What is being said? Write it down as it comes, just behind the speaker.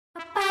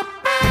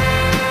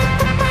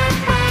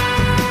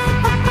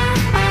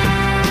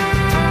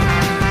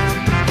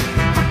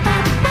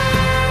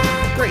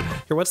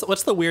Here,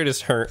 what's the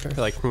weirdest her,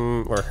 like,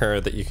 or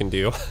her that you can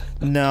do?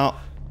 No.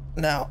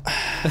 No.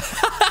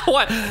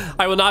 What?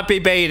 I will not be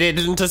baited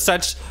into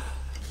such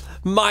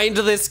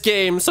mindless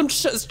games. Some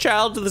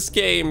childless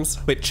games.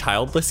 Wait,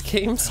 childless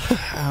games?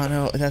 I don't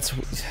know. That's...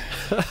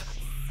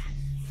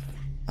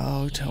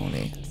 Oh,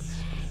 Tony.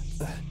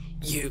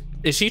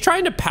 Is she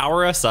trying to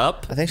power us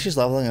up? I think she's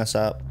leveling us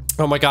up.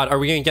 Oh my god, are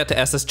we gonna get to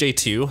SSJ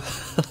 2?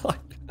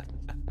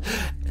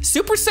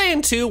 Super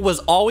Saiyan 2 was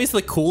always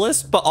the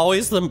coolest, but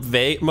always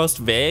the most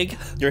vague.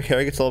 Your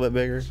hair gets a little bit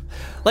bigger.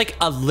 Like,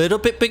 a little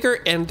bit bigger,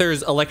 and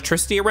there's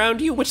electricity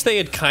around you, which they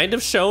had kind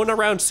of shown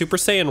around Super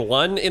Saiyan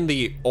 1 in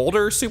the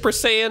older Super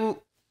Saiyan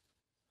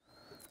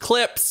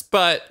clips,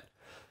 but...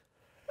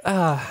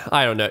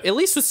 I don't know. At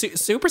least with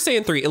Super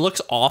Saiyan 3, it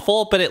looks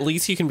awful, but at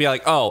least you can be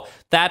like, oh,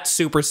 that's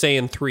Super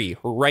Saiyan 3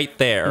 right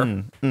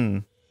there.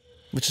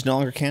 Which is no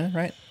longer canon,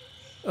 right?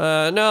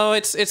 No,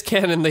 it's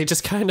canon. They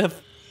just kind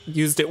of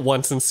used it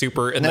once in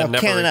Super and then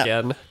never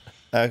again.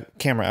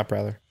 Camera up,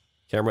 rather.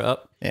 Camera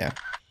up? Yeah.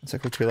 Let's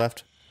look to your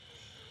left.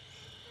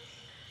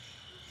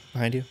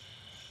 Behind you.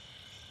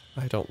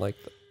 I don't like...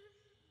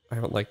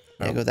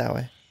 Yeah, go that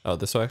way. Oh,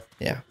 this way?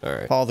 Yeah. All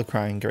right. Follow the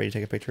crying. Get ready to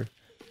take a picture.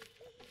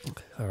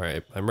 All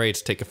right. I'm ready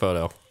to take a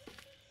photo.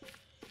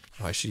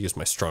 Oh, I should use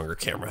my stronger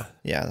camera.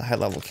 Yeah, the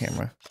high-level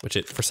camera. Which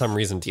it, for some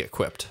reason,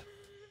 de-equipped.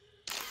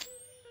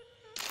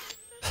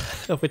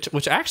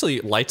 which actually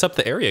lights up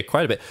the area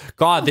quite a bit.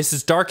 God, this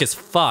is dark as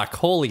fuck.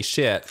 Holy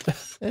shit.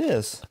 It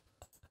is.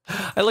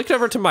 I looked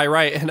over to my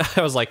right and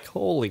I was like,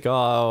 holy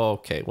God.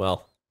 Okay,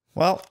 well.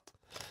 Well,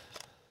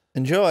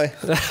 enjoy.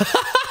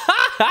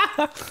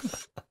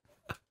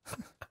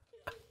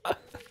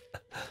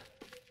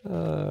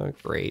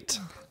 Great.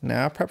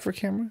 Now prep for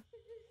camera.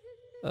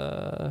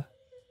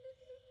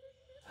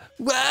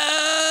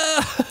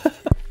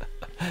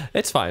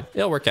 It's fine.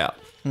 It'll work out.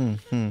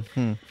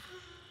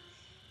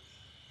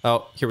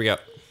 Oh, here we go.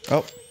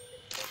 Oh.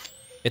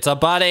 It's a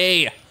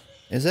buddy.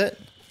 Is it?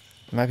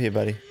 It might be a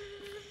buddy.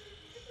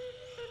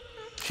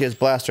 She has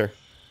blaster.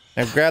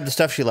 Now grab the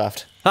stuff she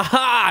left.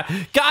 Haha!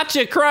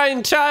 Gotcha,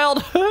 crying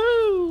child!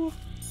 Woo!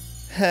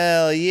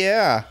 Hell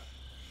yeah!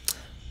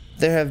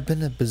 There have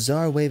been a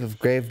bizarre wave of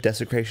grave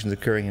desecrations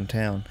occurring in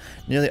town.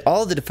 Nearly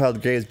all of the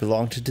defiled graves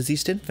belong to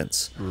deceased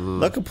infants.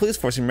 Local police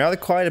force seem rather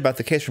quiet about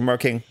the case,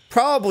 remarking,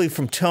 probably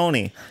from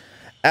Tony.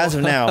 As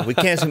of now, we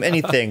can't assume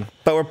anything,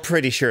 but we're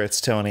pretty sure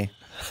it's Tony.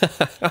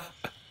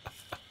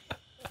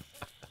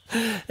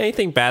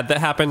 Anything bad that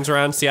happens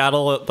around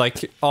Seattle,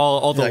 like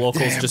all the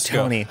locals just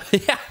Tony. go.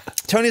 Yeah.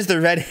 Tony's the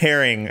red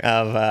herring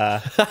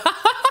of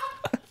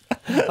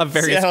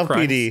various Seattle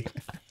crimes. PD.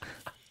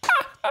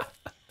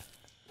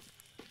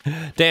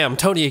 Damn,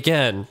 Tony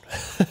again.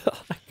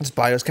 This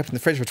body was kept in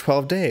the fridge for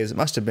 12 days. It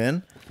must have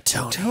been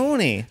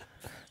Tony.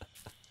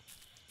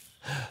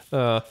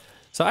 So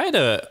I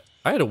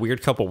had a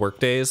weird couple work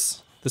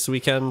days this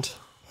weekend.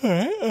 All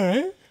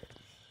right.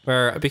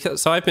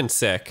 So I've been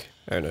sick.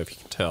 I don't know if you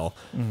can tell.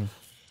 You've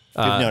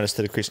noticed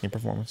the decrease in your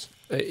performance.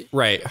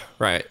 Right.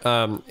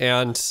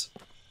 And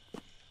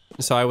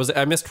so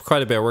I missed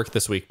quite a bit of work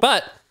this week,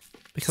 but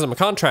because I'm a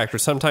contractor,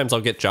 sometimes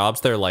I'll get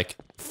jobs that are like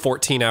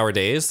 14-hour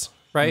days,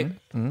 right?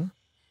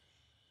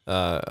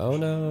 Oh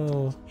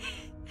no.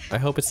 I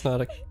hope it's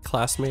not a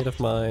classmate of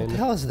mine. What the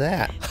hell is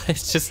that?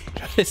 It's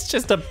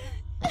just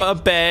a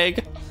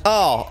bag.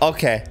 Oh,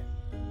 okay.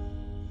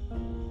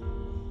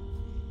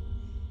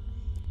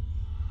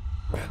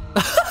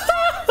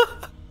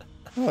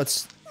 Oh,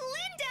 it's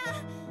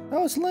Linda.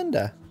 Oh, it's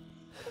Linda.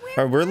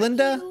 Or we're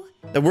Linda?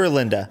 We're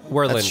Linda.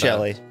 We're That's Linda.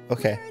 Shelly.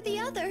 Okay. Where are the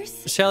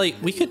others? Shelly,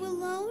 we could. You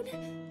alone?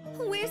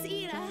 Where's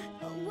Ira?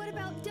 What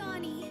about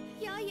Donnie,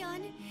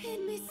 Yayan,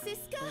 and Miss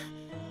Siska?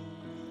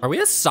 Are we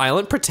a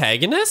silent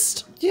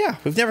protagonist? Yeah,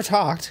 we've never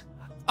talked.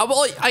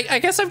 Well, I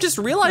guess I've just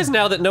realized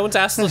now that no one's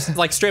asked us,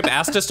 like, straight up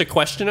asked us a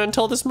question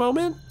until this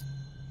moment.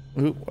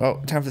 Ooh,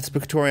 oh, time for the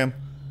spookatorium.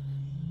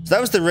 So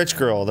that was the rich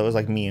girl that was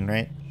like mean,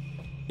 right?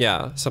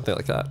 Yeah, something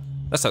like that.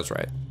 That sounds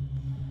right.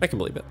 I can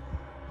believe it.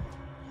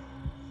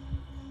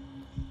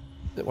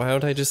 Why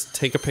don't I just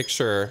take a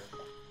picture?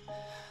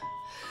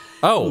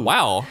 Oh, ooh.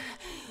 Wow.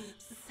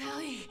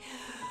 Sally.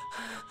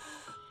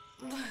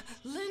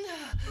 Linda.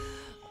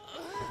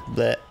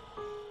 But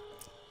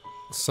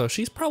So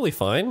she's probably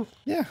fine.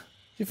 yeah,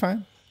 you're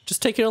fine.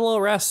 Just taking a little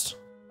rest.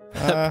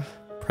 Uh,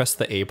 Press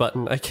the A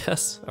button, I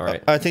guess. All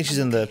right. I think she's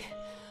in the.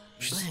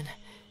 Lynn.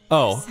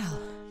 Oh. Sal.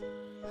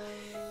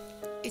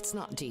 It's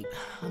not deep.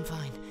 I'm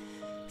fine.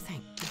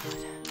 Thank God.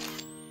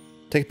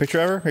 Take a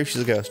picture of her. Maybe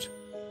she's a ghost.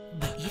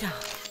 But Ida,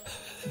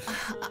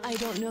 I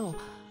don't know.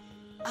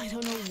 I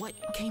don't know what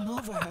came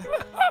over her.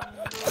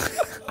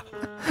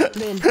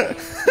 Lynn, you're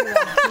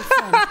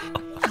fine.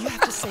 You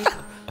have to save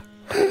her.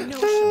 I know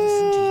she'll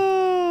listen to you.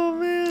 Oh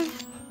man,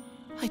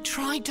 I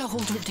tried to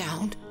hold her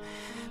down,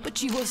 but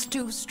she was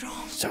too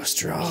strong. so I should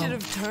strong.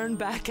 have turned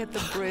back at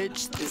the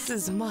bridge. This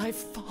is my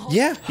fault.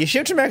 Yeah, you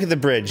shipped her back at the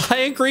bridge. I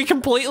agree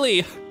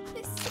completely.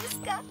 Miss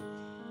Siska.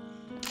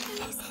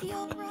 Please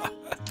feel right.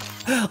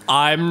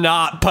 I'm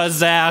not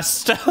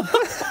possessed.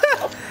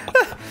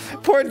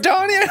 Poor Poor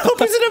Donnie. I hope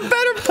he's in a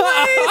better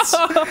place.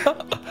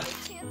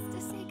 Chance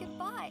to say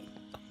goodbye.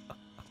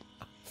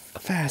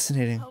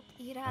 Fascinating. Hope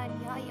Ira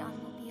and Yayan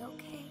will be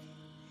okay.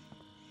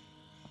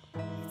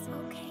 It's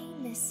okay,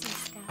 Miss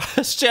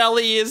Siska.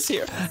 Shelly is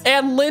here.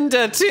 And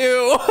Linda,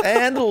 too.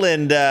 And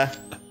Linda.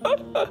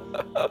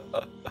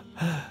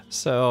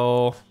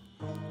 So,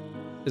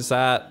 is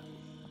that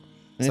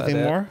Anything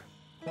it? more?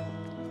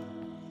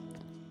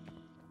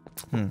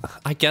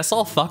 I guess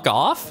I'll fuck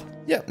off?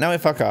 Yeah, now we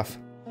fuck off.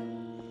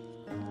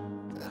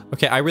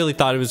 Okay, I really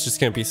thought it was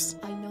just gonna be...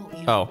 I know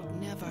Ira Oh.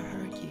 would never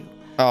hurt you.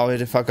 Oh, we had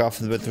to fuck off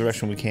the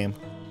direction we came.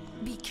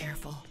 Be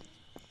careful.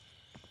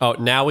 Oh,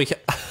 now we can...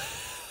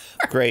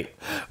 Great.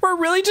 We're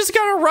really just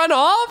gonna run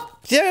off?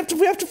 Yeah,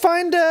 we have to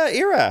find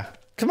Ira.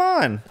 Come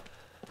on.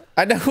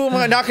 I know who am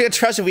I not going to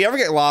trust if we ever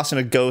get lost in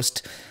a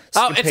ghost.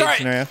 Oh, it's escapade alright.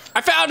 scenario.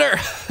 I found her.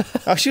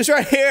 Oh, she was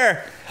right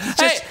here. She's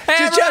just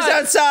everyone.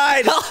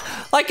 outside.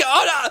 Like,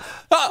 oh no.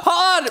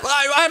 Hold on.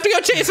 I have to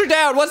go chase her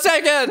down. 1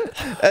 second.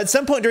 At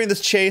some point during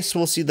this chase,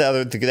 we'll see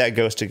that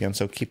ghost again.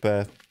 So keep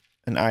an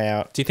eye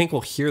out. Do you think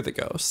we'll hear the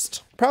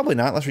ghost? Probably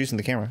not, unless we're using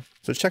the camera.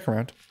 So check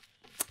around.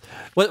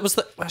 What was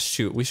the... Oh,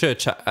 shoot, we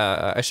should have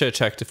I should have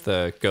checked if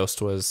the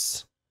ghost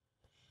was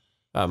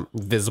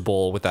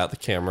visible without the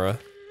camera.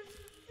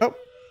 Oh,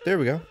 there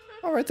we go.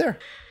 Oh, right there.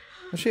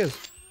 There she is.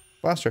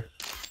 Blast her.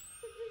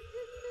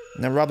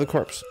 Now rob the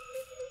corpse.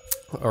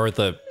 Or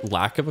the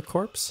lack of a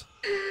corpse?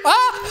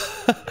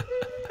 Ah!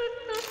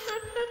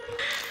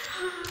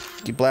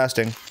 Keep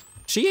blasting.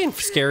 She ain't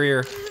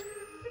scarier.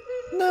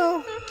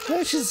 No,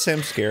 she's the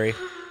same scary.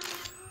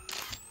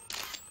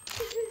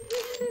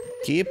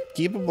 Keep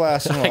it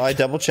blasting while I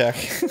double check.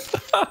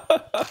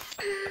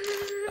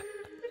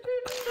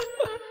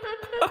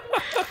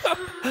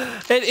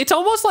 It's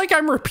almost like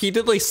I'm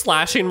repeatedly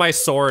slashing my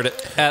sword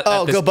at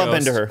Oh, this go bump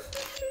ghost. into her.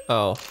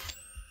 Oh.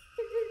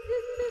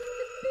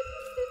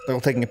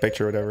 Like taking a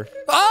picture or whatever.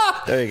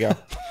 Ah! There you go.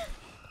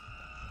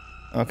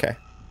 Okay,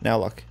 now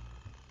look.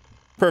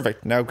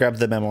 Perfect. Now grab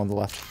the memo on the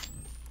left.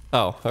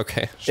 Oh,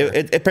 okay. Sure.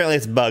 Apparently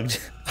it's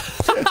bugged.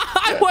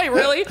 Wait,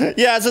 really?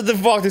 Yeah, so the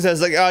walkthrough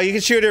says like, oh, you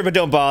can shoot her, but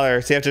don't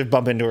bother. So you have to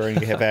bump into her and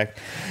get hit back.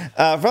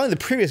 Following the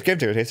previous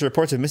Gravedigger case, there are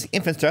reports of missing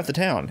infants throughout the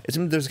town. It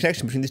seems there's a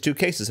connection between these two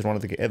cases in one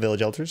of the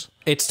village elders.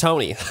 It's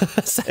Tony.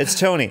 It's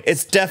Tony.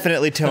 It's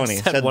definitely Tony,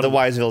 said the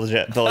wise village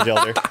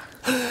elder.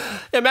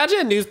 Imagine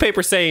a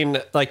newspaper saying,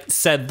 like,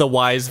 said the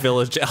wise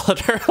village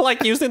elder,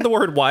 like using the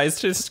word wise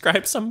to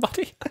describe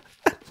somebody.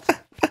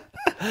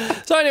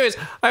 So anyways,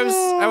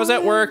 I was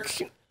at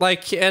work,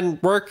 like,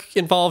 and work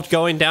involved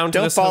going down to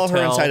Don't this follow her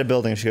hotel. inside a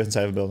building if she goes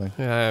inside a building.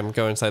 Yeah, I'm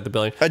going inside the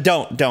building.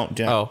 Don't.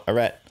 Oh.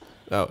 Arrête.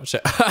 Oh,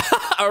 shit.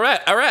 All right.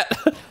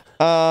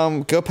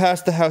 Go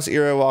past the house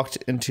Ira walked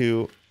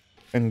into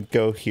and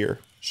go here.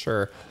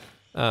 Sure.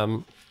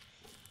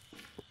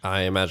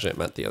 I imagine it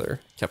meant the other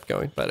kept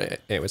going, but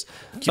anyways.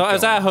 So I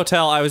was at a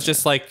hotel. I was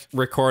just like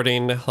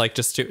recording, like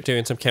just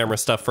doing some camera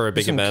stuff for a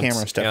big Some event.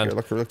 camera stuff and,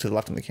 here. Look to the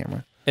left of the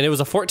camera. and it was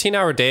a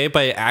 14-hour day,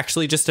 but it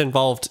actually just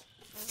involved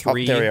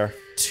three there we are.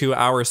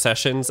 2-hour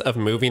sessions of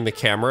moving the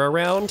camera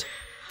around.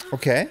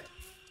 Okay.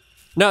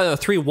 No,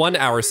 3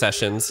 1-hour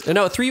sessions.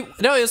 No, it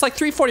was like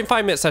 3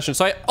 45-minute sessions.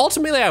 So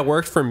I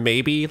worked for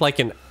maybe like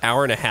an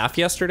hour and a half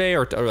yesterday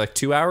or like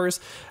 2 hours.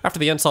 After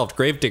the unsolved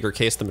Gravedigger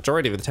case, the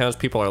majority of the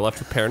townspeople are left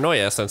with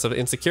paranoia, a sense of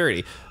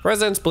insecurity.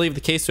 Residents believe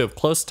the case to have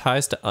close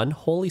ties to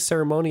unholy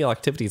ceremonial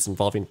activities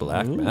involving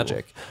black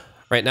magic.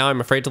 Right now, I'm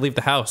afraid to leave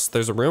the house.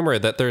 There's a rumor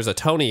that there's a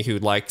Tony who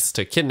likes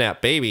to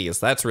kidnap babies.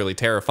 That's really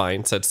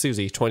terrifying, said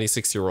Susie,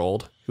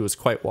 26-year-old, who was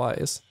quite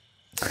wise.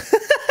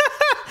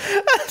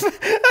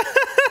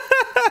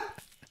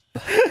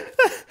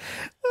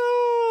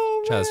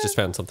 Chaz just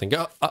found something.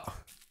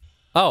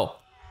 Oh.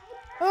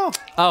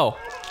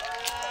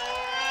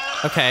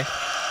 Okay.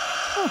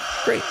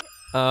 Great.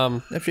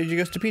 After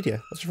you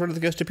Ghostopedia. Let's refer to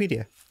the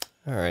Ghostopedia.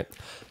 All right.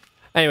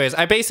 Anyways,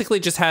 I basically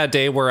just had a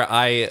day where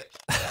I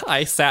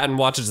sat and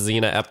watched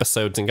Xena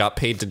episodes and got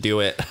paid to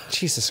do it.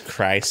 Jesus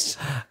Christ.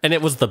 And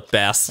it was the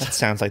best.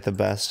 Sounds like the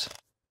best.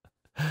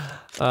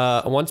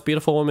 A once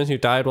beautiful woman who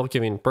died while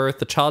giving birth.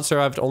 The child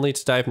survived only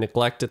to die of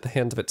neglect at the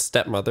hands of its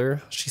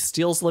stepmother. She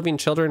steals living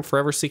children,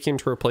 forever seeking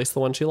to replace the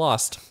one she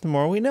lost. The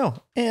more we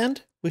know.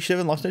 And we should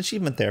have lost an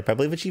achievement there. But I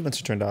believe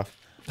achievements are turned off.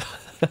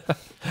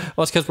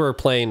 Well, it's because we're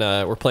playing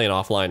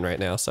offline right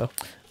now, so.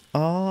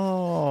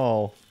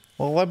 Oh.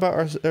 Well, what about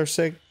our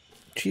sick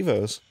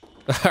Chivos?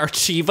 Our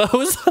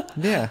Chivos?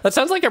 Yeah. That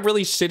sounds like a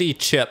really shitty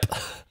chip.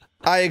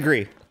 I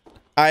agree.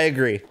 All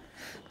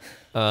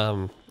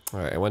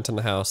right, I went in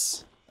the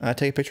house.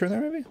 Take a picture of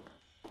there, maybe?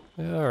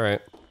 Yeah, all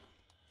right.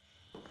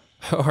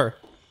 Or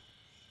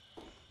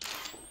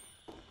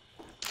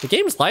the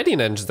game's lighting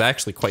engine is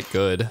actually quite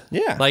good.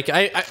 Yeah. Like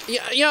actually,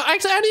 I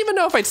don't even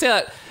know if I'd say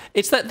that.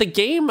 It's that the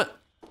game,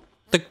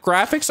 the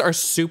graphics are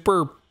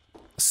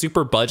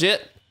super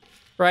budget,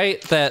 right?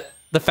 That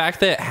the fact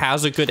that it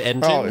has a good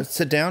engine. Oh,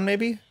 sit down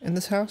maybe in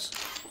this house?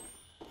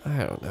 I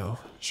don't know.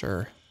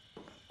 Sure.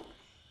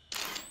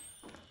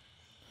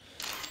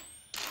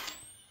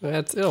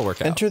 It'll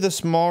work out. Enter the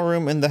small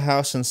room in the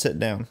house and sit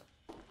down.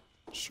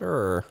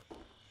 Sure.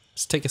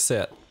 Just take a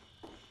sit.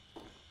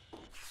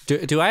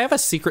 Do I have a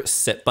secret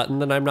sit button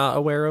that I'm not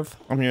aware of?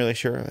 I'm nearly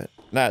sure of it.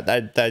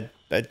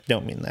 I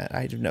don't mean that.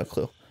 I have no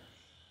clue.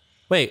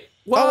 Wait.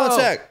 Whoa. Oh, one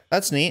sec.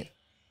 That's neat.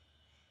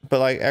 But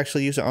like,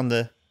 actually use it on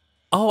the.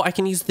 Oh, I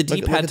can use the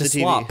D-pad to the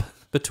TV. swap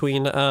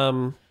between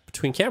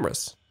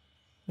cameras.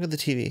 Look at the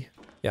TV.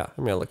 Yeah,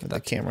 I'm gonna look at The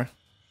that. camera.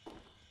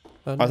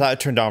 No. I thought it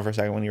turned on for a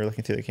second when you were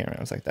looking through the camera.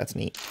 I was like, that's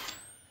neat.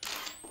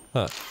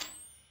 Huh.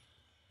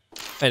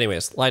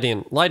 Anyways,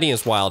 lighting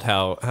is wild.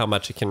 How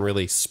much it can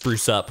really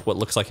spruce up what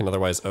looks like an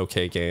otherwise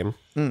okay game.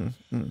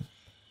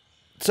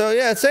 So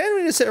yeah, it's saying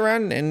we need to sit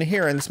around in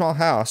here in the small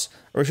house.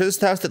 Or should this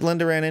the house that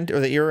Linda ran into, or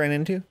that Ira ran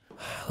into?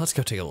 Let's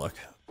go take a look.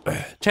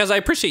 Chaz, I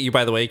appreciate you,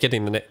 by the way,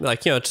 getting the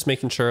like, you know, just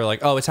making sure like,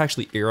 oh, it's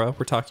actually Ira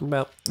we're talking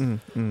about.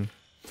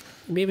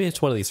 Maybe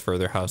it's one of these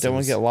further houses. Don't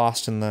want to get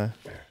lost in the.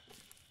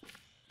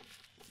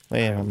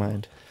 Yeah, I don't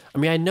mind. I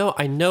mean,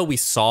 I know we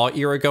saw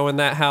Ira go in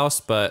that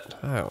house, but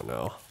I don't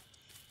know.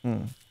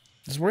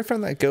 This is where we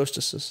found that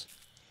ghostesses.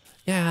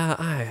 Yeah,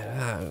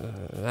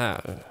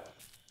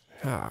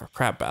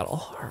 crab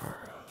battle.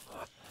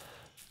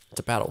 It's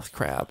a battle with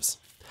crabs.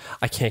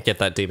 I can't get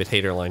that David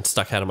Hayter line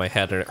stuck out of my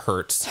head, and it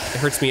hurts. It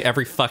hurts me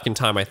every fucking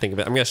time I think of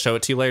it. I'm gonna show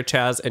it to you later,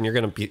 Chaz, and you're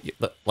gonna be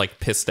like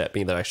pissed at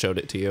me that I showed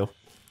it to you.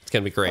 It's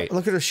gonna be great.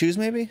 Look at her shoes,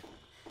 maybe.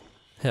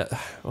 Yeah.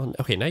 Well,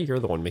 okay, now you're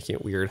the one making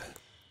it weird.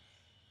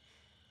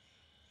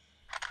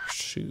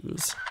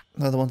 Shoes.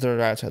 No, the ones that are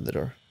outside the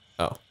door.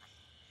 Oh.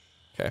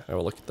 Okay, I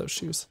will look at those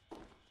shoes.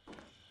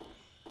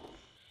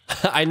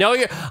 I know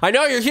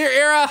you're here,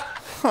 Ira.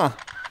 Huh.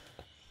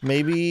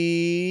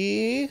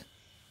 Maybe.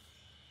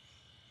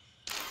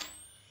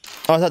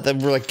 Oh, I thought that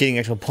we were like getting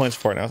actual points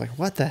for it. And I was like,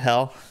 what the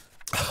hell?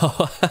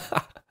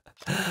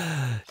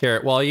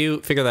 Here, while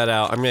you figure that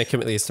out, I'm gonna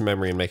commit these to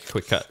memory and make a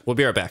quick cut. We'll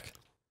be right back.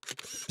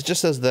 It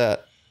just says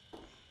that.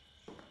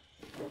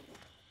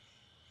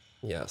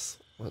 Yes.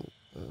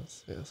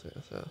 Yes.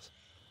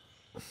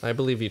 I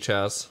believe you,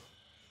 Chaz.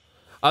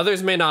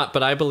 Others may not,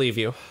 but I believe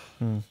you.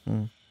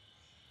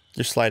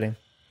 You're sliding.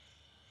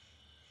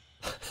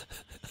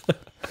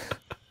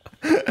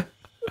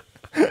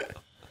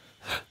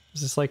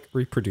 Is this like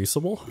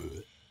reproducible?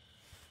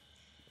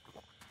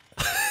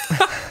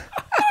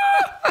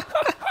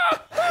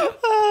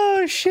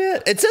 Oh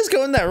shit! It says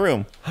go in that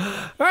room.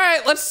 All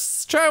right,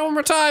 let's try one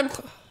more time.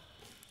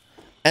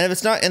 And if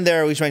it's not in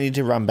there, we might need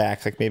to run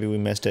back. Like maybe we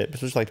missed it.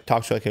 Just like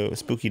talk to like a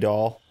spooky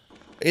doll.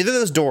 Either of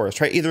those doors.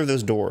 Try either of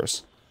those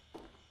doors.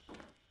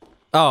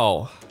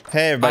 Oh.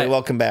 Hey everybody,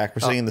 welcome back.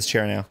 We're sitting in this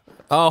chair now.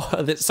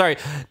 Oh, sorry.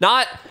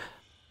 Not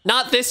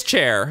this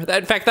chair.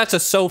 In fact, that's a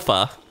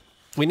sofa.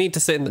 We need to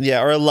sit in the...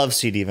 Yeah, or a love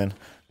seat even.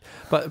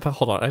 But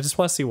hold on. I just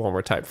want to see one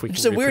more time if we can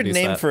It's a weird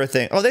name for a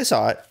thing. Oh, they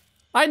saw it.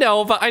 I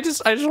know, but I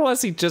just want to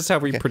see just how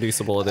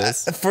reproducible it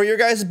is. For your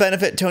guys'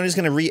 benefit, Tony's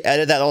going to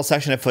re-edit that little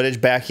section of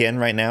footage back in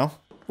right now.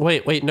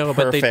 Wait, no,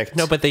 Perfect.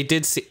 but they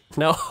did see...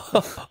 No.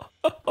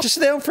 Just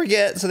so they don't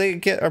forget, so they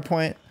get our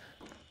point.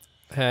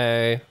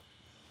 Hey.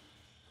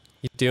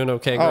 You doing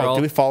okay, girl? Oh,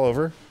 did we fall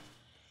over?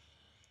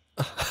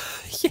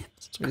 Yes.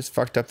 We just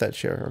fucked up that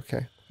chair.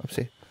 Okay.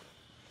 Oopsie.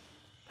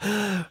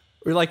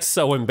 We're like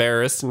so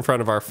embarrassed in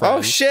front of our friends.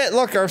 Oh shit,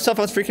 look, our cell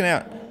phone's freaking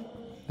out.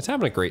 It's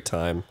having a great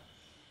time.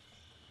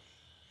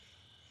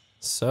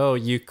 So,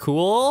 you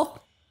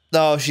cool?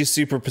 Oh, she's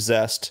super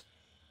possessed.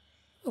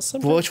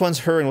 Well, Which one's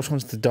her and which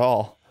one's the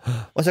doll?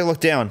 Let's take a look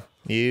down.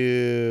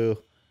 You.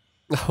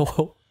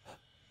 Oh.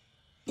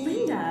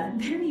 Linda,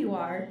 there you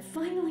are.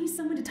 Finally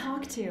someone to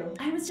talk to.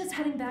 I was just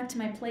heading back to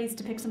my place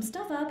to pick some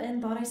stuff up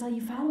and thought I saw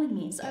you following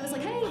me. So I was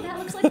like, hey, that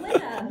looks like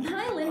Linda.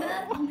 Hi,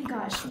 Linda. Oh my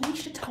gosh, we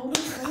should totally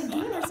play a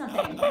game or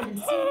something. Hide and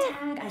seek,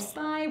 tag, I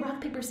spy, rock,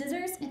 paper,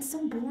 scissors. It's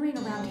so boring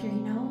around here,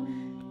 you know?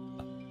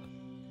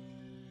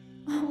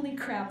 Holy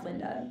crap,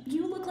 Linda.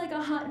 You look like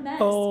a hot mess.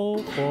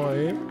 Oh,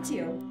 boy.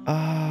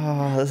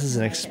 Ah, this is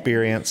an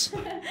experience.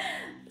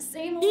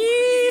 Same old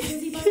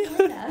crazy busy bug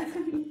Linda.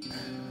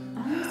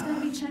 Always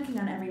gotta be checking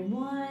on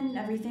everyone,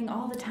 everything,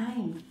 all the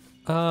time.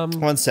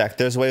 One sec.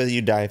 There's a way that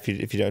you die if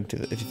you don't do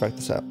that, if you fuck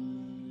this up.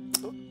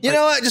 You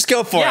know what? Just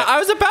go for it. Yeah, I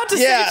was about to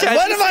say, yeah,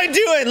 what am I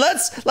doing?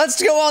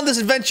 Let's go on this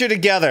adventure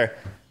together.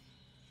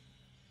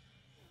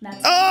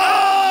 That's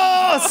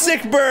Oh,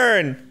 sick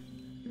burn.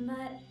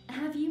 But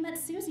have you met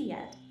Susie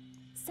yet?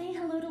 Say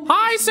hello to Linda.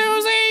 Hi,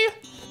 Susie!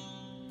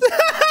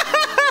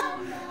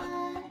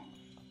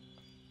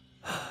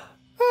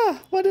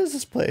 What is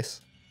this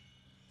place?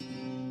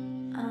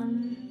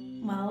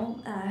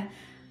 Well,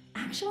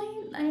 actually,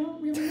 I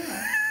don't really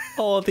know.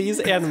 Oh, these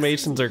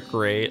animations are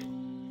great.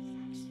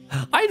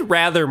 I'd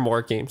rather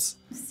more games.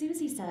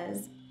 Susie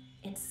says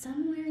it's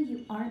somewhere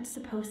you aren't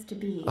supposed to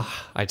be.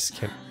 I just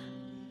can't.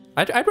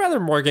 I'd rather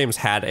more games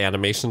had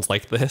animations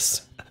like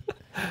this.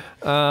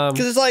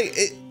 Because it's like,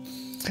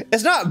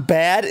 it's not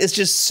bad. It's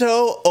just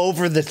so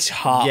over the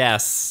top.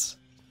 Yes.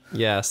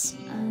 Yes.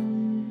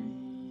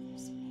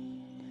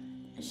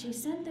 She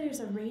said there's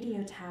a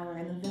radio tower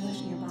in the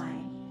village nearby.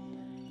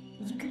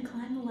 You can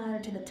climb the ladder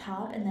to the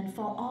top and then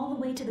fall all the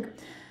way to the...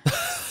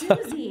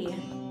 Susie,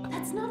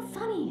 that's not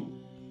funny.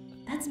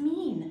 That's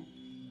mean.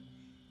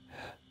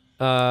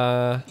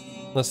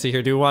 Let's see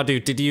here. Do you want to do?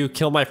 Did you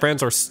kill my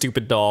friends or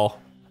stupid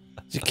doll?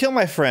 Did you kill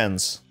my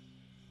friends?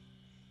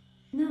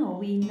 No,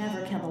 we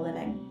never kill the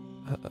living.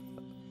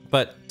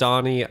 But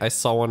Donnie, I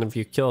saw one of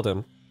you killed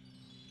him.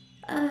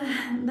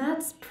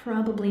 That's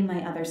probably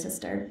my other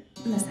sister,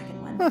 the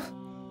second one. Huh.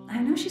 I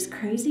know she's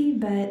crazy,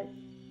 but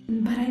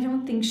I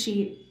don't think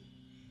she...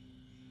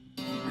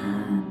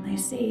 I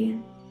see.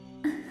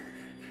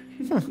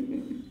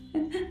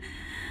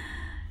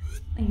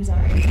 He's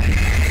already... Okay,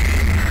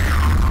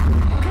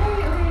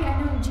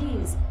 I know,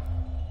 jeez.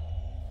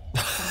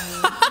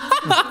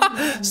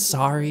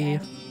 Sorry.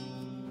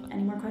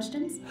 Any more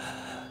questions?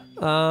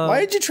 Why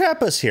did you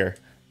trap us here?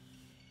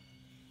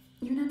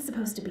 You're not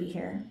supposed to be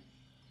here,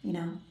 you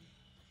know.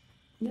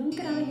 You'll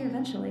get out of here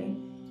eventually.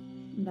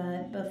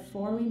 But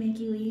before we make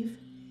you leave,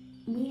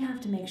 we have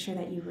to make sure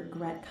that you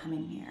regret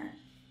coming here.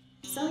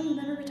 So you'll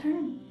never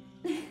return.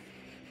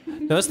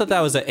 Notice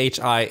that was a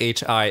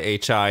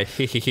H-I-H-I-H-I.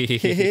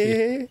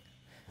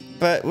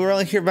 But we're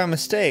only here by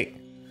mistake.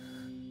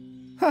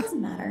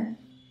 Doesn't matter.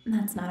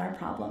 That's not our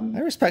problem. I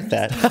respect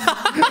that.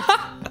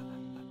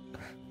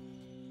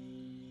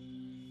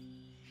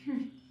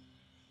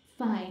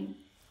 Fine.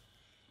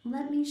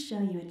 Let me show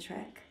you a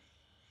trick.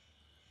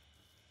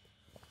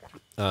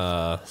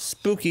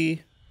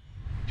 Spooky.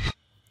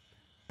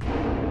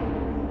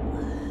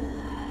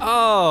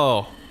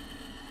 Oh.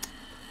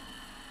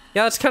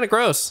 Yeah, that's kind of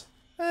gross.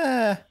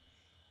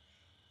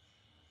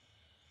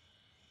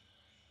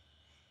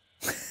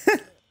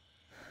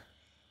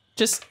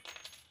 Just...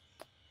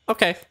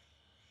 Okay.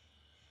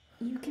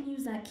 You can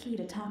use that key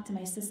to talk to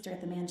my sister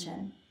at the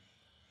mansion.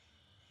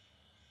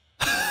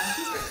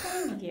 She's just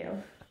playing with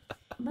you.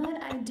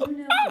 But I do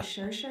know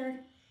for sure,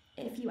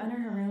 if you enter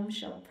her room,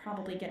 she'll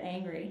probably get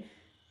angry.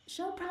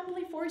 She'll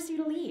probably force you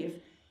to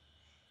leave.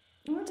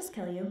 Or just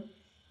kill you.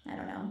 I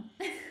don't know.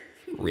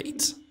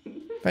 Great.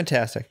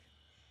 Fantastic.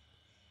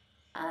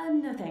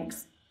 No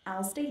thanks.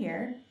 I'll stay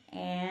here.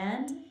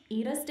 And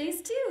Ida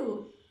stays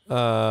too.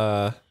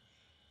 No.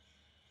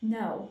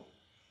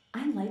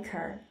 I like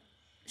her.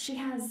 She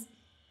has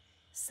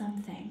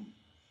something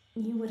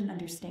you wouldn't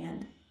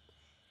understand.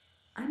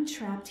 I'm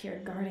trapped here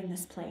guarding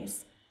this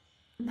place.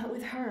 But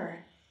with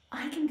her,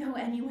 I can go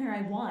anywhere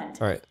I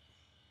want. All right.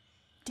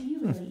 Do you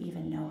really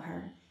even know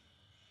her?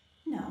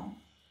 No.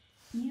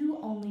 You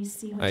only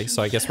see what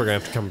So I guess we're going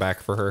to have to come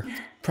back for her.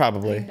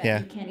 Probably, I bet yeah.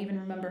 You can't even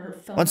remember her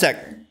phone One sec.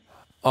 number.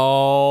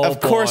 Oh,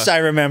 Of course I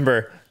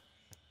remember.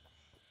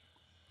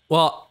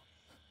 Well,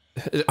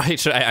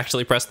 should I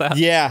actually press that?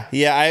 Yeah,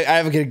 I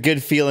have a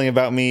good feeling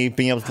about me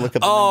being able to look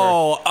up the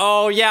number.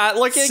 Oh, yeah.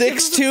 Look at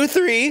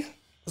 623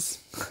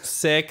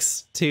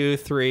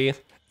 623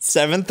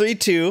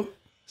 732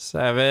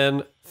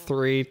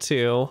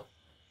 732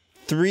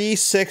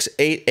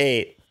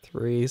 3688.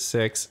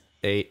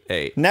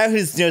 3688. Now who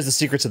knows the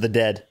secrets of the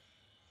dead?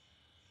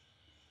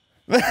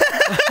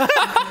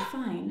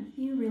 Fine.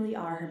 You really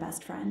are her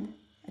best friend.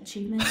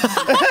 Achievement.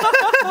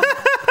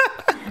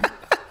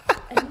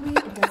 Anyway,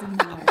 it doesn't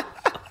matter.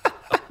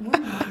 We're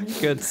not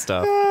moving. Good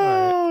stuff. All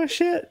right. Oh,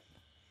 shit.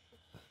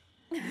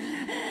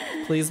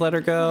 Please let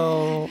her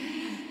go.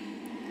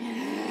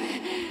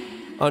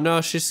 Oh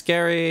no, she's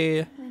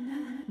scary.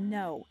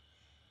 No.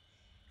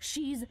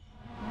 She's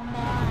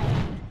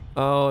mine.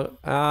 Oh,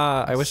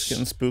 I wish.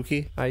 Getting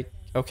spooky.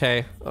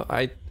 Okay.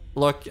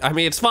 Look, I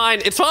mean, it's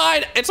fine. It's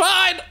fine. It's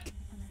fine.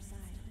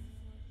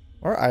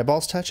 Are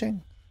eyeballs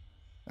touching?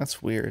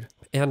 That's weird.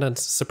 And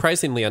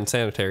surprisingly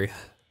unsanitary. No,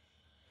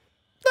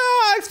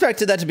 I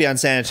expected that to be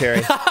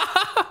unsanitary.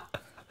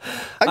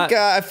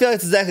 I feel like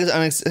it's exactly as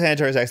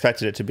unsanitary as I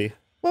expected it to be.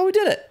 Well, we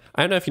did it.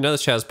 I don't know if you know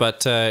this, Chaz,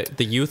 but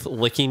the youth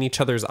licking each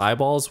other's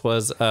eyeballs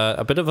was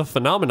a bit of a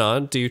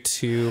phenomenon due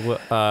to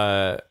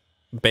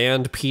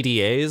banned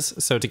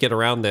PDAs. So to get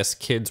around this,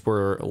 kids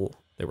were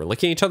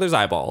licking each other's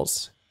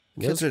eyeballs.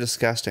 Kids are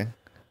disgusting.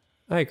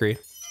 I agree.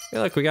 Hey,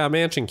 look, we got a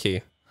mansion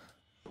key.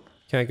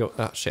 Can I go?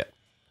 Oh, shit.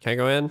 Can I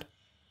go in?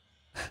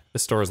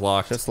 This door is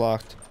locked. It's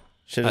locked.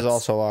 Shit is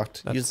also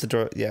locked. Use the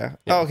door. Yeah.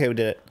 Oh, okay, we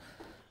did it.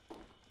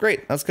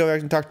 Great. Let's go back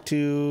and talk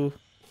to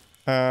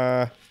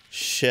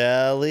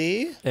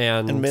Shelly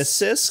and Miss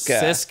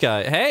Siska.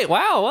 Siska. Hey,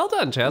 wow, well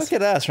done, Chaz. Look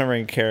at us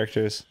remembering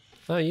characters.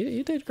 Oh,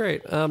 you did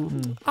great.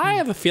 I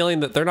have a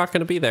feeling that they're not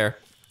going to be there.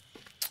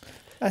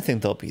 I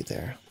think they'll be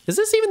there. Is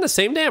this even the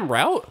same damn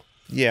route?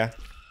 Yeah.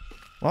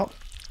 Well,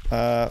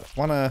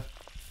 wanna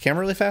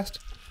camera really fast?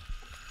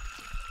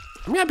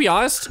 I'm gonna be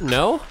honest,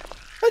 no.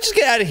 Let's just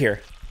get out of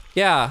here.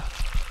 Yeah.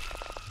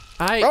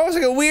 Oh, it's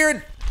like a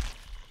weird...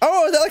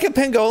 Oh, is that like a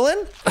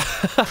pangolin?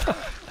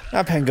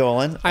 Not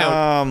pangolin.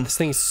 This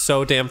thing's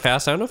so damn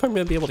fast. I don't know if I'm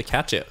gonna be able to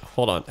catch it.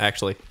 Hold on,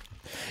 actually.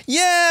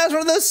 Yeah, it's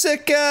one of those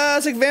sick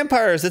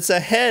vampires. It's a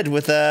head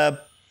with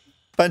a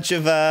bunch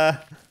of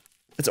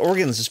its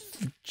organs just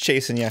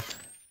chasing you.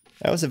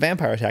 That was a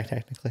vampire attack,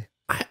 technically.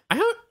 I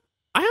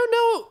don't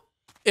know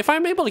if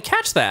I'm able to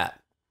catch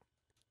that.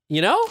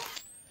 You know?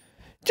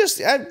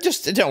 Just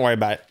don't worry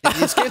about it. If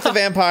you escape the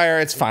vampire,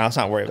 it's fine. Let's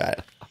not worry about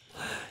it.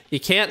 You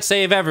can't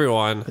save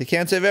everyone. You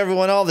can't save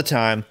everyone all the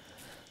time.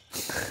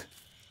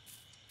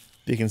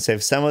 You can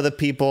save some of the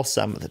people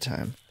some of the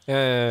time.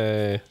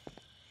 Yay.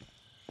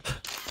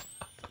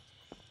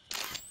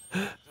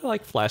 I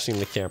like flashing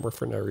the camera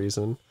for no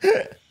reason.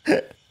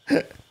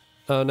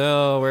 Oh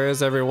no, where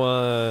is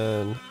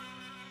everyone?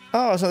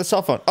 Oh, it's not a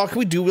cell phone. Oh, can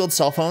we dual-wield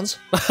cell phones?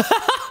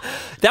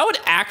 That would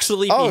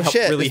actually be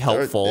really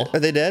helpful. Are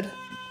they dead?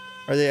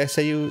 Are they? I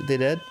say they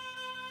dead?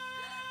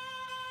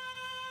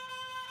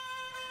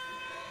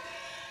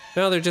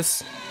 No, they're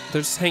just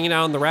hanging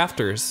out on the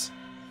rafters,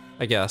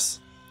 I guess.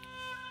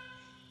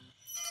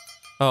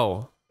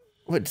 Oh.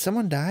 What, did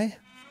someone die?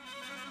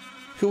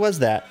 Who was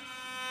that?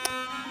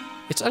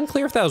 It's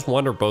unclear if that was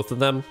one or both of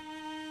them.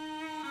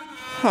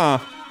 Huh.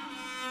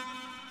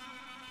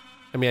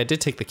 I mean, I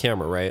did take the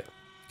camera, right?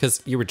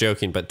 Because you were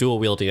joking, but dual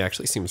wielding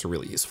actually seems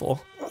really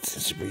useful.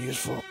 That's super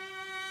useful.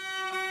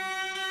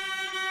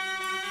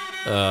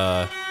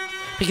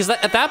 Because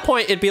at that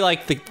point, it'd be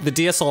like the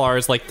DSLR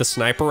is like the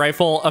sniper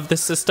rifle of the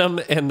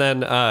system, and then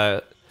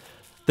the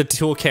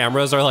dual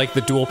cameras are like the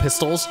dual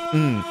pistols.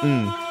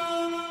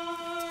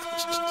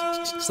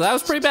 So that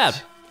was pretty bad.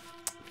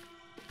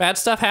 Bad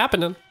stuff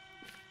happening.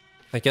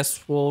 I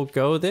guess we'll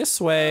go this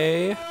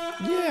way.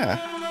 Yeah.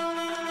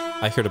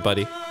 I heard a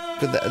buddy.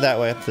 Go that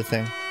way up the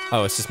thing.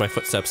 Oh, it's just my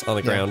footsteps on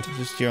the ground.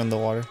 Just you're on the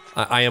water.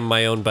 I am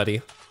my own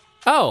buddy.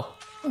 Oh.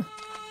 Huh.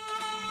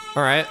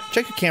 All right.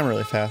 Check your camera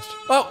really fast.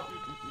 Oh.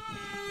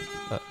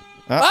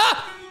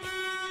 Ah!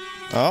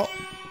 Oh.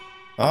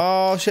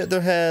 Oh, shit,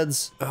 they're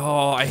heads.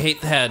 Oh, I hate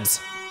the heads.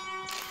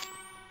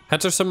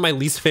 Heads are some of my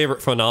least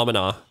favorite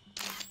phenomena.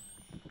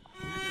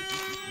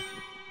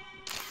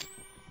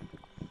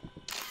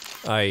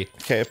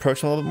 Okay,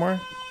 approach them a little bit more.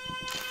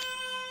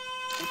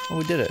 Oh,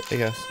 we did it, I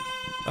guess.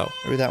 Oh.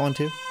 Maybe that one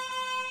too?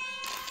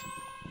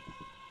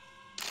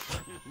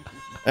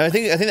 I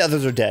think the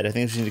others are dead. I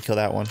think we just need to kill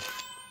that one.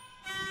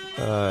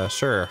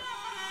 Sure.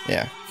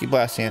 Yeah, keep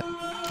blasting it.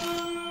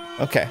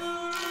 Okay.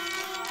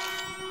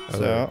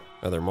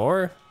 Are there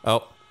more?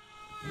 Oh.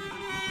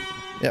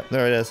 Yep,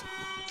 there it is.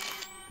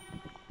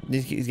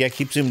 Yeah,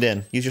 keep zoomed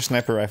in. Use your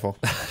sniper rifle.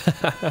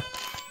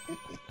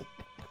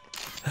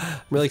 I'm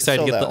really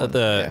excited to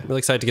get really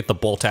excited to get the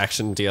bolt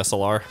action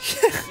DSLR.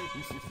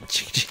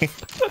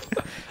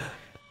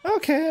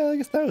 Okay, I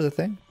guess that was a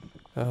thing.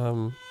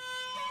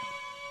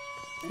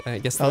 I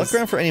guess I'll look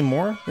around for any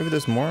more. Maybe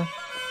there's more.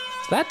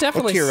 That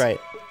definitely. Look to your right.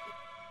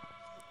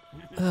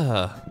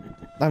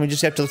 I mean,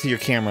 just have to look at your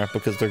camera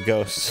because they're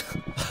ghosts.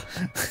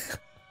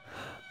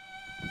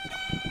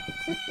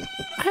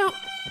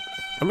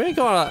 I'm gonna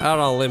go out on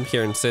a limb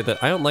here and say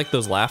that I don't like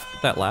those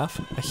that laugh.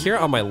 I hear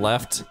it on my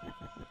left.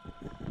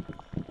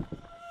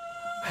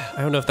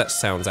 I don't know if that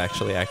sounds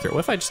actually accurate. What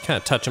if I just kind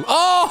of touch him?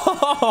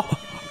 Oh!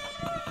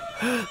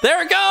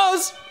 There it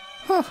goes!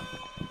 Huh.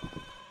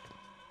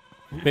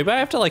 Maybe I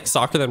have to like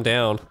soccer them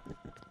down.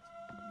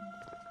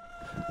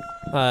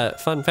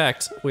 Fun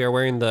fact, we are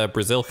wearing the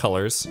Brazil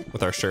colors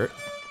with our shirt.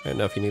 I don't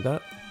know if you need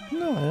that.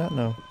 No, I don't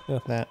know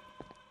that.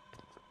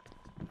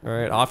 All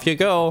right, off you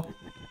go.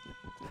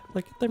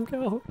 Look at them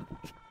go.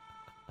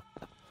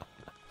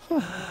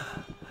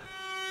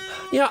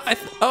 Yeah,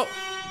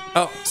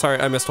 oh, sorry,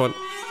 I missed one.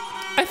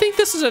 I think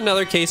this is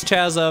another case,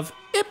 Chaz, of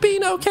it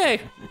being okay.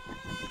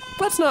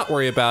 Let's not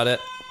worry about it.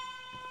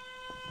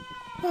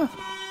 Huh.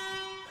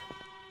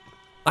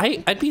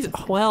 I'd be,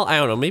 well, I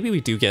don't know. Maybe we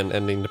do get an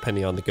ending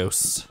depending on the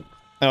ghosts.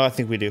 Oh, I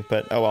think we do,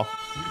 but oh well.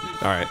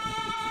 All right.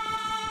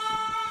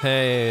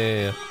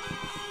 Hey,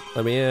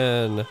 let me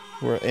in.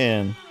 We're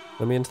in.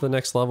 Let me into the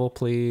next level,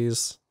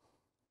 please.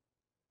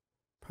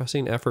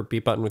 Pressing F or B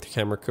button with your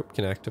camera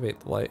can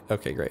activate the light.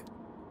 Okay, great.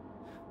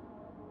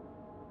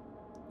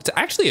 It's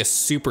actually a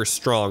super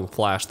strong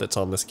flash that's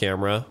on this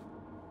camera.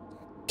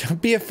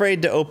 Don't be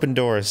afraid to open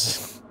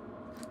doors.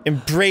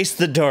 Embrace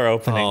the door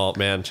opening. Oh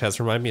man, Chaz,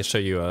 remind me to show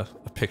you a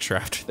picture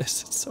after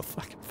this. It's so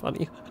fucking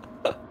funny.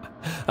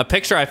 A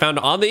picture I found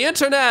on the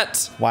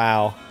internet.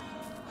 Wow.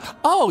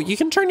 Oh, you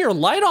can turn your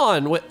light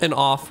on and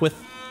off with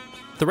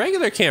the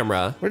regular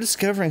camera. We're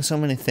discovering so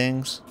many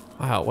things.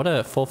 Wow, what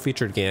a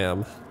full-featured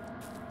gam.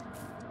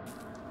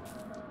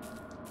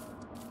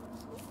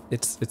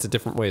 It's a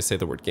different way to say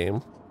the word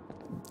game.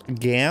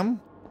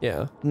 Gam?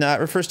 Yeah. No, it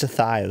refers to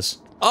thighs.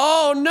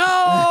 Oh no!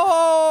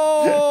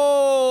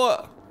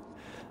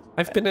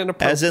 I've been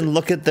inappropriate. As in,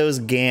 look at those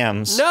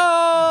gams.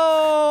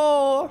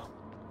 No!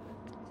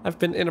 I've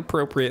been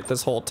inappropriate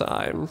this whole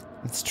time.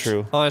 It's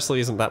true. Honestly,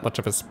 isn't that much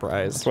of a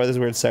surprise. That's why there's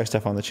weird sex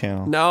stuff on the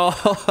channel. No.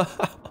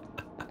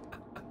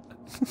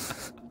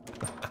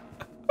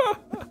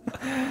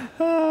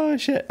 Oh,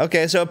 shit.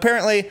 Okay, so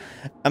apparently,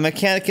 a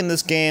mechanic in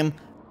this game,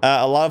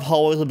 a lot of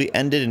hallways will be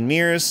ended in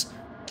mirrors,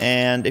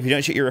 and if you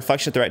don't shoot your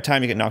reflection at the right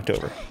time, you get knocked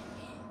over.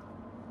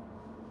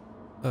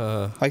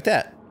 Like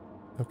that.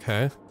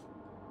 Okay.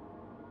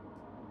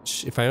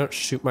 If I don't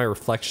shoot my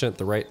reflection at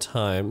the right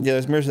time... Yeah,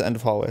 there's mirrors at the end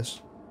of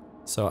hallways.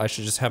 So I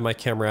should just have my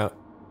camera out.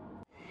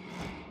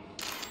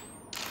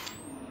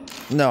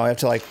 No, I have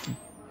to, like,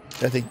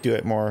 I think do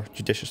it more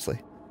judiciously.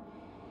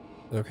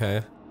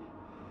 Okay.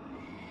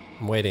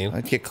 I'm waiting.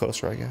 I'd get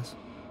closer, I guess.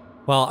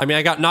 Well, I mean,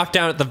 I got knocked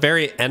down at the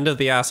very end of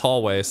the ass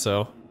hallway,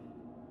 so.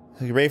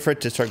 So you're ready for it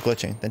to start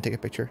glitching, then take a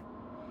picture.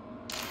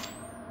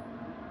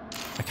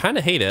 I kind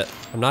of hate it.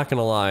 I'm not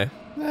gonna lie.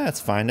 That's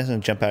fine. It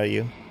doesn't jump out at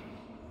you.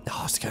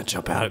 Oh, it's gonna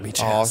jump out at me, Oh,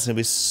 Chaz. it's gonna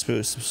be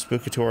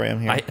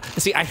spookatorium here.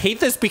 See, I hate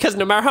this because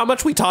no matter how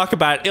much we talk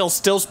about it, it'll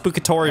still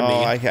spookatorium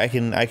me.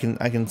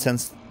 I can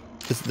sense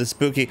the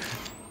spooky.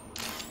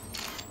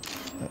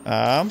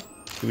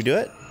 Did we do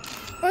it?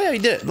 Oh yeah, you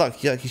did it.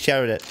 Look, you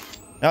shattered it.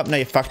 Oh, no,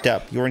 you fucked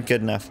up. You weren't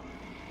good enough.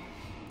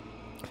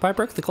 But I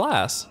broke the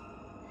glass.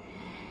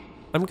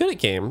 I'm good at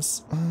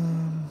games.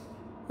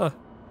 Huh.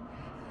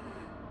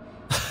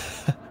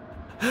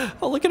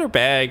 Oh, look at her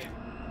bag.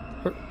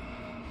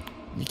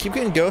 You keep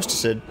getting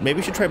ghosted. Maybe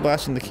you should try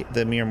blasting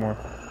the mirror more.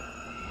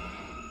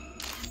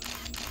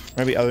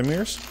 Maybe other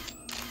mirrors?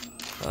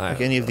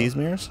 Like any of these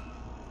mirrors?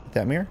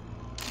 That mirror?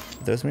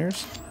 Those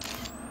mirrors?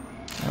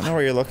 I don't know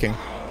where you're looking.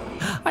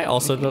 I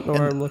also don't know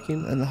where I'm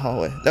looking. In the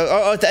hallway.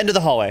 Oh, at the end of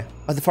the hallway.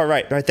 At the far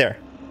right there.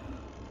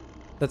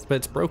 But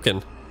it's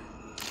broken.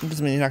 It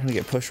doesn't mean you're not gonna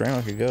get pushed around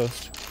like a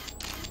ghost.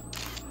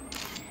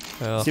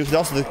 Well. See, because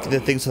also the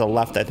things to the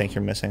left I think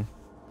you're missing.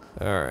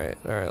 Alright,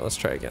 let's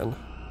try again.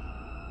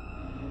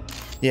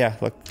 Yeah,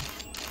 look.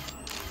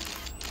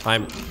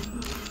 I'm...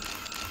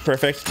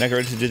 Perfect. Now go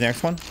ready to do the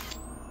next one.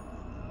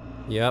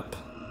 Yep.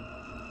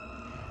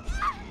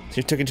 So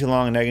you took it too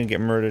long and now you're gonna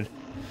get murdered.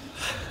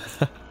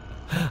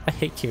 I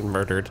hate getting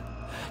murdered.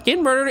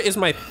 Getting murdered is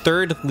my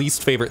third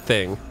least favorite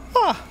thing.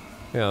 Ah.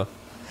 Yeah.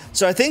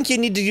 So I think you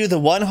need to do the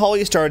one hole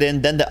you started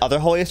in, then the other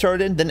hole you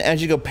started in, then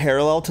as you go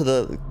parallel to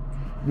the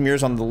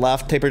mirrors on the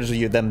left, take pictures of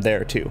you them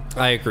there too.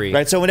 I agree.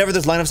 Right, so whenever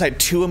there's line of sight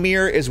to a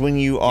mirror is when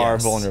you are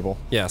vulnerable.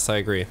 Yes, I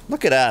agree.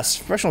 Look at us,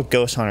 professional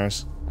ghost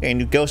hunters. Okay,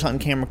 new ghost hunting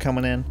camera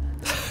coming in.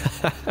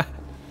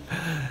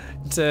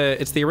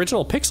 It's the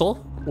original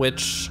Pixel,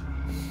 which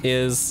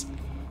is...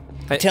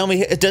 Tell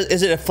me,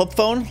 is it a flip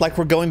phone like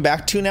we're going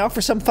back to now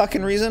for some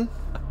fucking reason?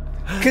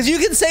 Because you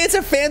can say it's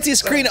a fancy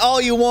screen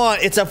all you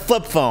want, it's a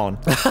flip phone.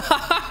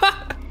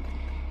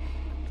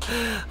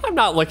 I'm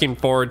not looking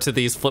forward to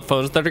these flip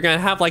phones that are gonna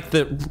have like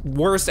the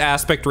worst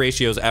aspect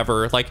ratios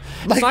ever. Like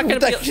it's not gonna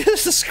be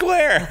just a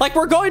square. Like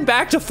we're going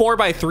back to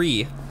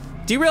 4:3.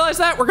 Do you realize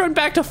that? We're going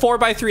back to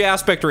 4:3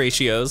 aspect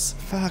ratios.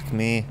 Fuck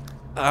me.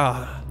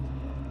 I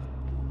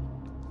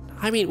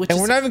mean,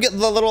 we're not even getting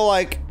the little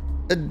like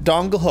a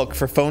dongle hook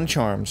for phone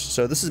charms.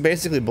 So this is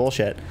basically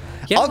bullshit.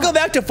 Yeah. I'll go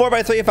back to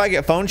 4:3 if I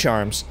get phone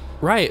charms.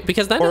 Right,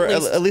 because then or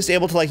at least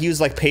able to like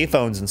use like pay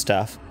phones and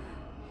stuff.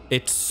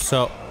 It's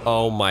so...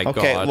 Oh my god.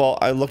 Okay, well,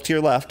 I look to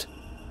your left.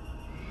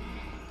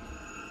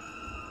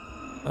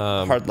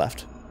 Hard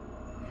left.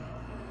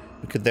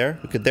 We could there?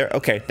 We could there?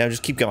 Okay, now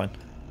just keep going.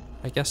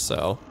 I guess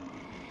so.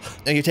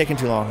 And you're taking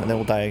too long, and then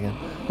we'll die again.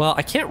 Well,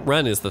 I can't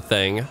run is the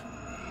thing.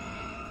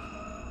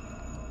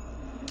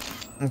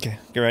 Okay,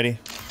 get ready.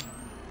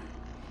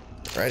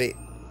 Ready.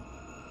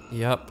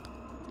 Yep.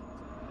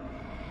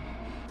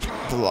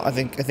 I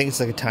think it's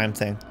like a time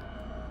thing.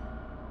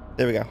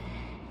 There we go.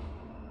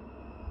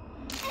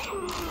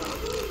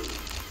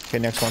 Okay,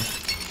 next one.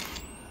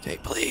 Okay,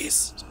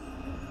 please.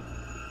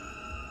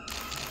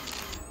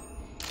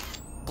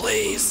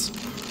 Please.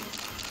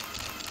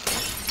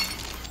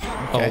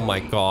 Okay. Oh my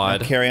god.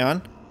 Now carry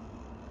on.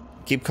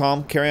 Keep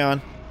calm, carry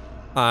on.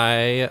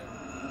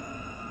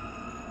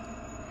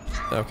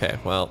 Okay,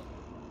 well.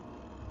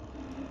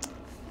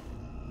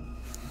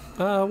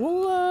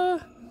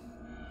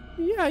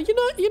 Yeah,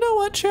 you know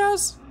what,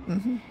 Chaz?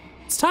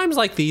 It's times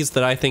like these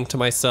that I think to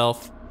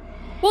myself,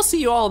 we'll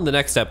see you all in the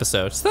next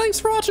episode. So thanks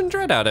for watching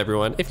Dreadout,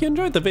 everyone. If you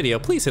enjoyed the video,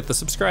 please hit the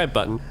subscribe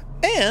button.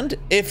 And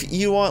if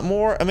you want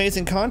more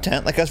amazing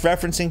content, like us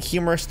referencing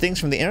humorous things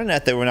from the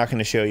internet that we're not going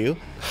to show you,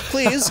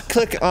 please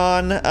click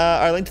on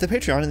our link to the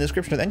Patreon in the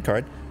description of the end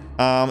card.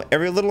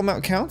 Every little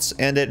amount counts,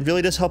 and it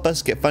really does help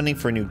us get funding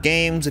for new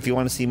games, if you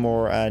want to see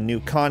more new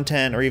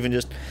content, or even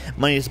just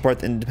money to support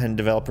the independent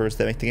developers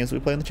that make the games we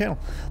play on the channel.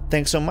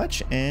 Thanks so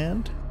much,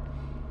 and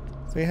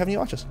we having you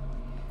watch us.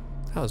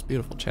 That was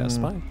beautiful,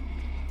 Chaz. Bye.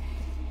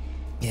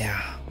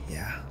 Yeah,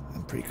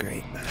 I'm pretty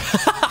great.